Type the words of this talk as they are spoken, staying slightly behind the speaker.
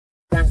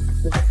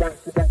Hi,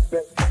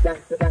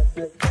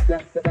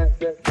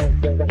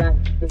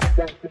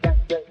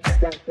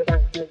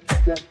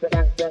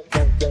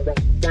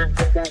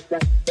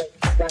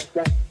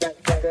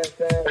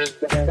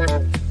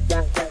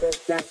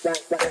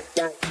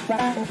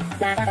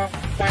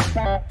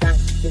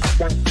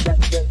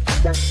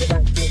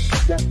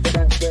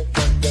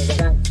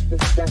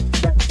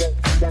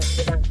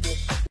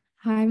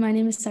 my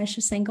name is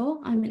Saisha Single.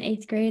 I'm in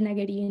 8th grade and I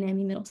go to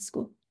UNAMI Middle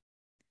School.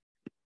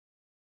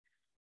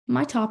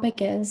 My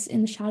topic is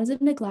In the Shadows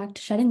of Neglect,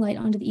 Shedding Light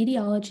onto the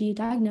Etiology,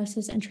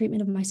 Diagnosis, and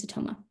Treatment of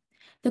Mycetoma.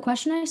 The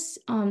question I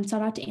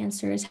sought out to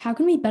answer is, how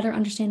can we better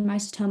understand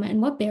mycetoma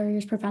and what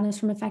barriers prevent us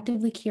from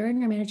effectively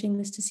curing or managing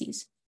this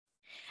disease?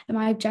 And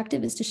my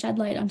objective is to shed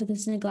light onto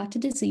this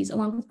neglected disease,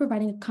 along with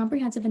providing a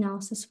comprehensive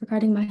analysis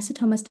regarding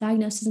mycetoma's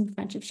diagnosis and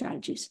preventive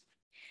strategies.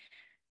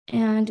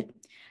 And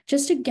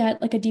just to get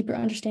a deeper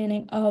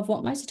understanding of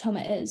what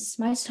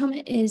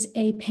mycetoma is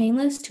a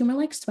painless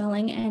tumor-like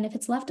swelling, and if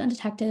it's left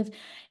undetected,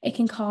 it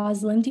can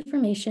cause limb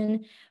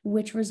deformation,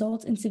 which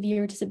results in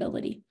severe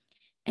disability,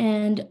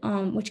 and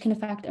which can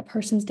affect a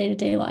person's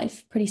day-to-day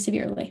life pretty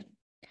severely.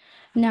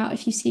 Now,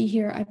 if you see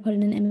here, I put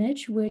in an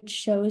image which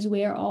shows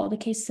where all the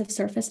cases have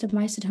surfaced of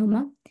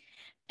mycetoma,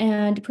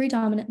 and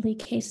predominantly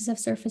cases have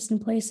surfaced in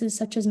places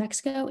such as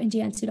Mexico,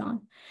 India, and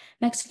Sudan.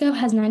 Mexico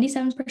has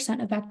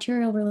 97% of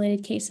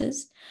bacterial-related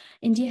cases.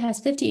 India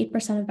has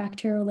 58% of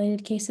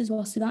bacterial-related cases,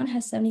 while Sudan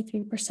has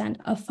 73%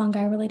 of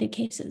fungi-related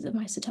cases of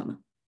mycetoma.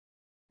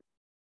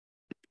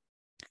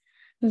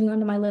 Moving on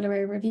to my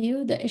literary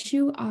review, the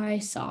issue I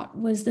sought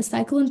was the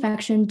cycle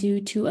infection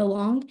due to a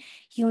long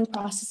healing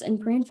process,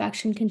 and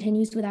pre-infection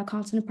continues without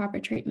constant and proper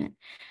treatment.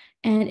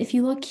 And if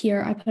you look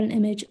here, I put an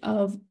image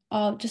of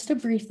just a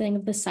brief thing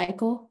of the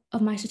cycle of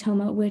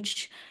mycetoma,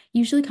 which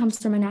usually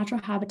comes from a natural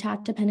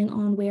habitat, depending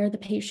on where the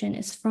patient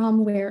is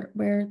from, where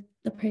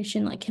the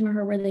patient, him or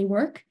her, where they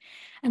work.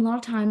 And a lot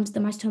of times the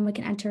mycetoma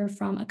can enter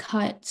from a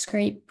cut,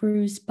 scrape,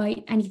 bruise,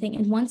 bite, anything.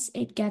 And once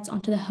it gets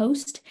onto the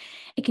host,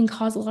 it can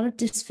cause a lot of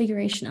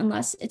disfiguration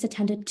unless it's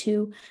attended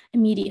to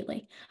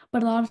immediately.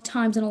 But a lot of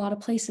times in a lot of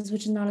places,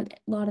 which is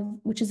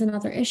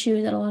another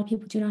issue, that a lot of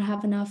people do not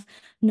have enough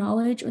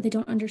knowledge, or they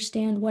don't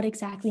understand what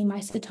exactly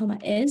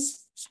mycetoma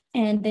is,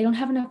 and they don't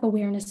have enough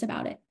awareness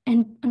about it.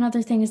 And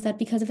another thing is that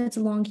because of its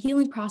long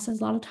healing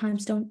process, a lot of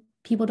times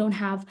people don't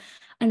have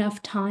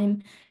enough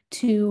time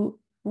to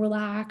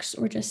relax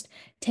or just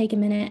take a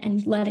minute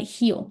and let it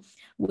heal,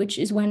 which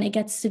is when it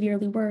gets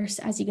severely worse,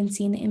 as you can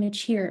see in the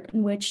image here,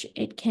 in which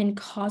it can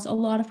cause a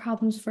lot of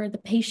problems for the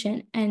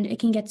patient, and it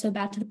can get so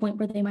bad to the point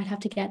where they might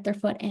have to get their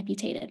foot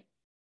amputated.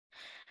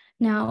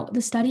 Now,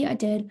 the study I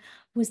did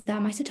was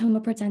that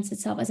mycetoma presents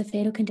itself as a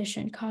fatal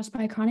condition caused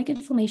by chronic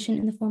inflammation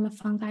in the form of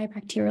fungi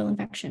bacterial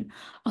infection,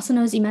 also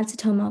known as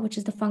emencetoma, which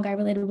is the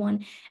fungi-related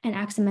one, and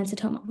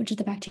axamencetoma, which is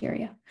the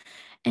bacteria.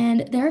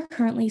 And there are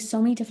currently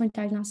so many different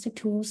diagnostic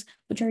tools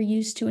which are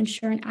used to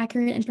ensure an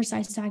accurate and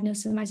precise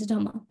diagnosis of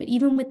mycetoma. But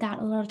even with that,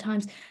 a lot of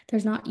times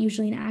there's not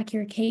usually an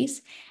accurate case.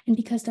 And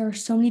because there are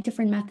so many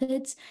different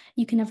methods,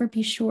 you can never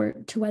be sure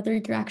to whether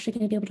you're actually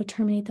going to be able to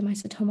terminate the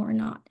mycetoma or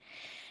not.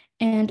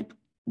 And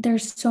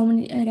there's so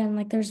many,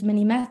 again, there's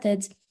many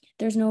methods.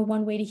 There's no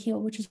one way to heal,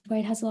 which is why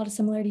it has a lot of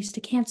similarities to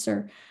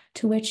cancer,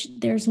 to which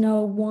there's a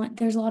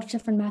lot of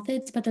different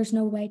methods, but there's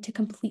no way to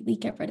completely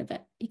get rid of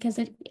it, because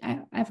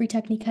every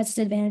technique has its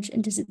advantage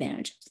and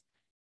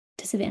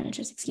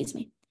disadvantages, excuse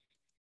me.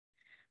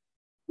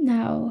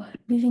 Now,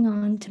 moving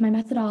on to my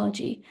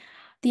methodology.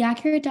 The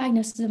accurate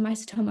diagnosis of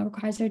mycetoma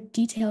requires a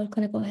detailed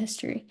clinical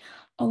history,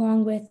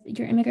 along with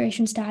your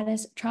immigration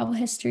status, travel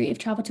history if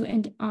travel to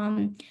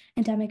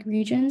endemic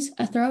regions,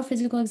 a thorough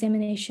physical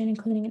examination,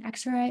 including an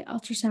X-ray,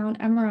 ultrasound,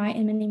 MRI,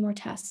 and many more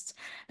tests.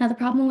 Now, the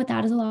problem with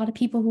that is a lot of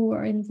people who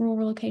are in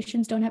rural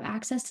locations don't have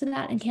access to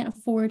that and can't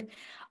afford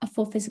a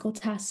full physical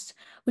test,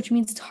 which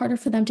means it's harder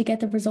for them to get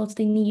the results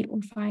they need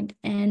or find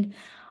and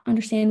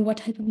understand what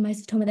type of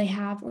mycetoma they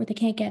have, or they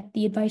can't get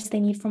the advice they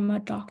need from a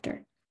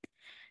doctor.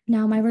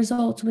 Now, my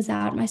results was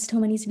that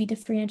mycetoma needs to be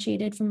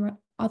differentiated from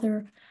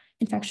other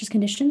infectious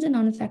conditions and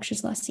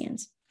non-infectious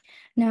lesions.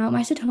 Now,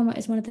 mycetoma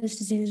is one of those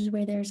diseases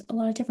where there's a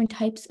lot of different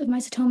types of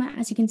mycetoma.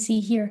 As you can see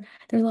here,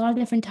 there's a lot of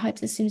different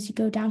types as soon as you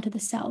go down to the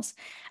cells.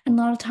 And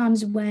a lot of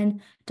times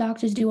when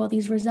doctors do all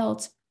these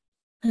results,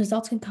 the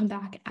results can come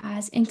back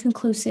as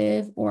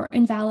inconclusive or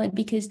invalid,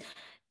 because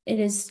it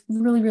is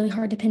really, really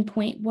hard to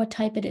pinpoint what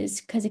type it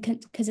is, because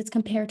it's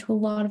compared to a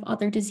lot of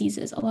other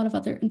diseases, a lot of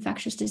other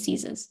infectious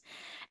diseases.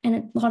 And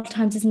a lot of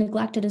times it's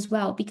neglected as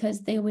well,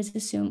 because they always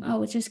assume,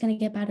 oh, it's just going to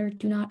get better,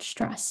 do not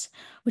stress,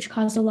 which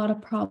caused a lot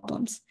of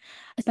problems,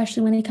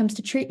 especially when it comes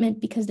to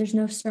treatment, because there's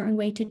no certain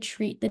way to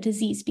treat the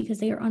disease, because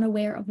they are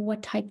unaware of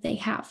what type they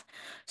have.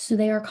 So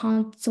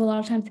so a lot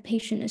of times the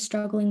patient is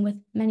struggling with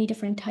many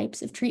different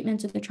types of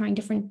treatments, or they're trying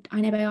different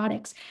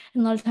antibiotics,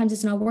 and a lot of times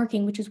it's not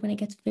working, which is when it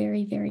gets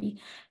very, very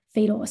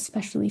fatal,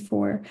 especially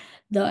for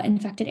the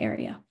infected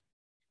area.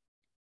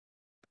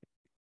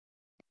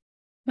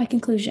 My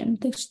conclusion,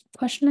 the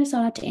question I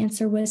sought out to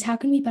answer was, how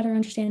can we better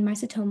understand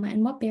mycetoma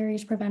and what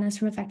barriers prevent us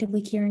from effectively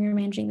curing or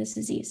managing this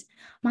disease?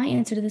 My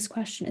answer to this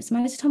question is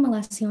mycetoma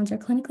lesions are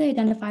clinically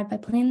identified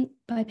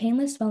by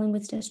painless swelling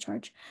with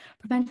discharge.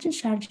 Prevention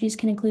strategies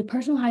can include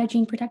personal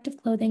hygiene, protective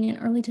clothing, and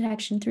early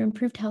detection through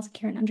improved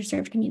healthcare in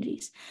underserved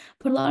communities.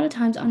 But a lot of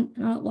times, in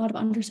a lot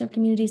of underserved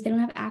communities, they don't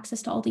have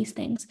access to all these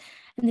things,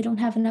 and they don't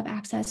have enough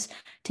access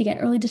to get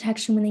early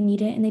detection when they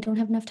need it, and they don't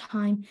have enough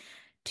time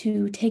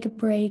to take a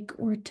break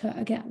or to,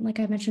 again, like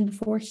I mentioned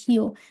before,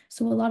 heal.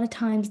 So a lot of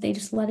times they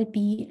just let it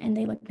be and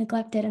they like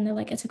neglect it and they're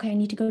like, it's okay, I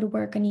need to go to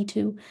work, I need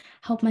to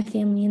help my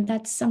family. And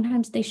that's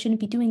sometimes they shouldn't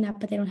be doing that,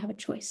 but they don't have a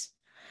choice.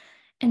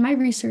 In my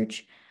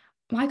research,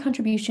 my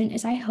contribution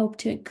is I hope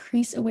to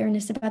increase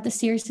awareness about the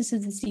seriousness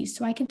of the disease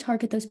so I can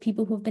target those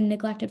people who have been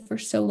neglected for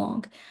so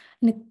long.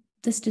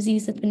 This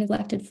disease that's been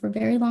neglected for a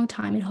very long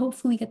time, and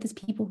hopefully get these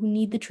people who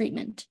need the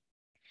treatment.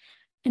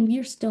 And we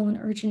are still in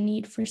urgent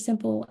need for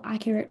simple,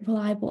 accurate,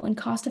 reliable, and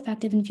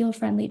cost-effective and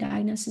field-friendly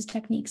diagnosis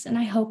techniques. And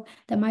I hope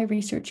that my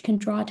research can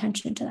draw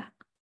attention to that.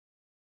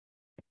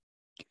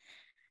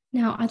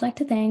 Now, I'd like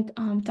to thank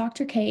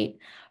Dr. Kate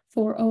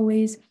for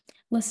always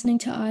listening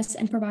to us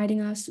and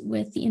providing us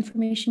with the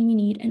information we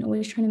need and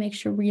always trying to make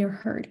sure we are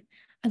heard.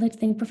 I'd like to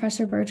thank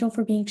Professor Virgil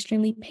for being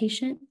extremely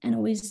patient and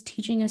always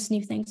teaching us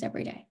new things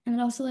every day. And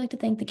I'd also like to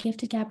thank the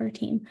Gifted Gabber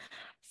team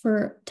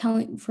for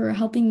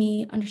helping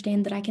me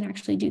understand that I can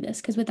actually do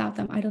this, because without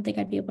them, I don't think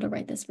I'd be able to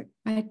write this.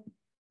 I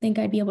think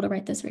I'd be able to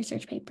write this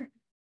research paper.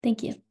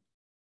 Thank you.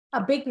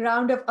 A big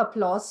round of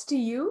applause to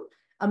you.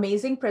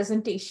 Amazing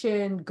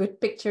presentation,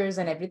 good pictures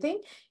and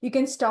everything. You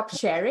can stop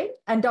sharing.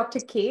 And Dr.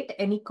 Kate,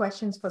 any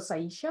questions for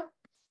Saisha?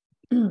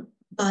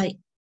 I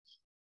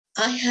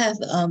have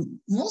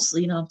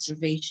mostly an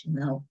observation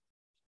though.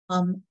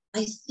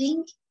 I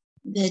think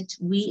that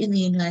we in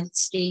the United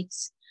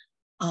States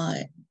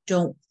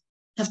don't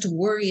have to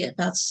worry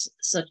about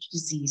such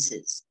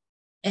diseases.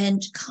 And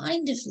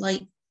kind of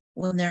like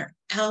when they're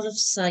out of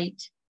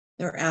sight,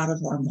 they're out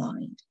of our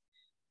mind.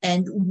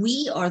 And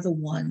we are the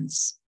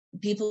ones,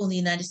 people in the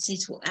United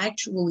States, who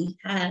actually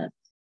have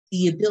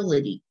the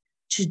ability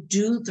to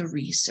do the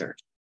research,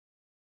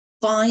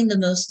 find the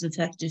most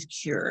effective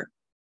cure,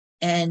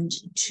 and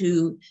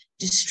to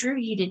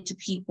distribute it to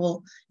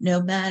people no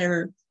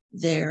matter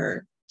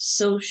their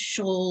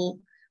social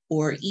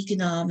or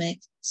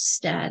economic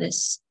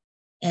status.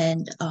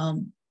 And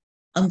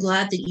I'm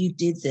glad that you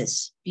did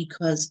this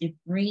because it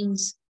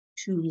brings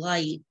to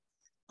light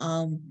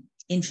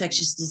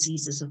infectious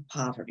diseases of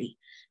poverty.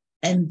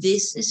 And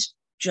this is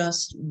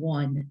just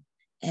one.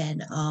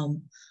 And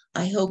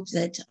I hope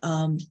that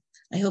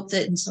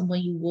in some way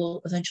you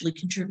will eventually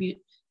contribute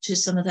to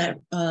some of that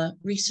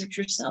research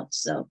yourself.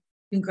 So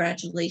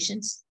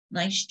congratulations,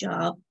 nice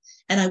job.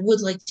 And I would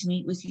like to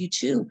meet with you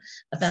too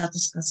about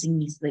discussing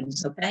these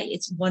things, okay?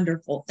 It's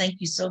wonderful.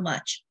 Thank you so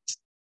much.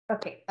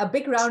 Okay, a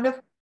big round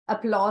of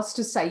applause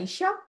to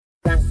Saisha.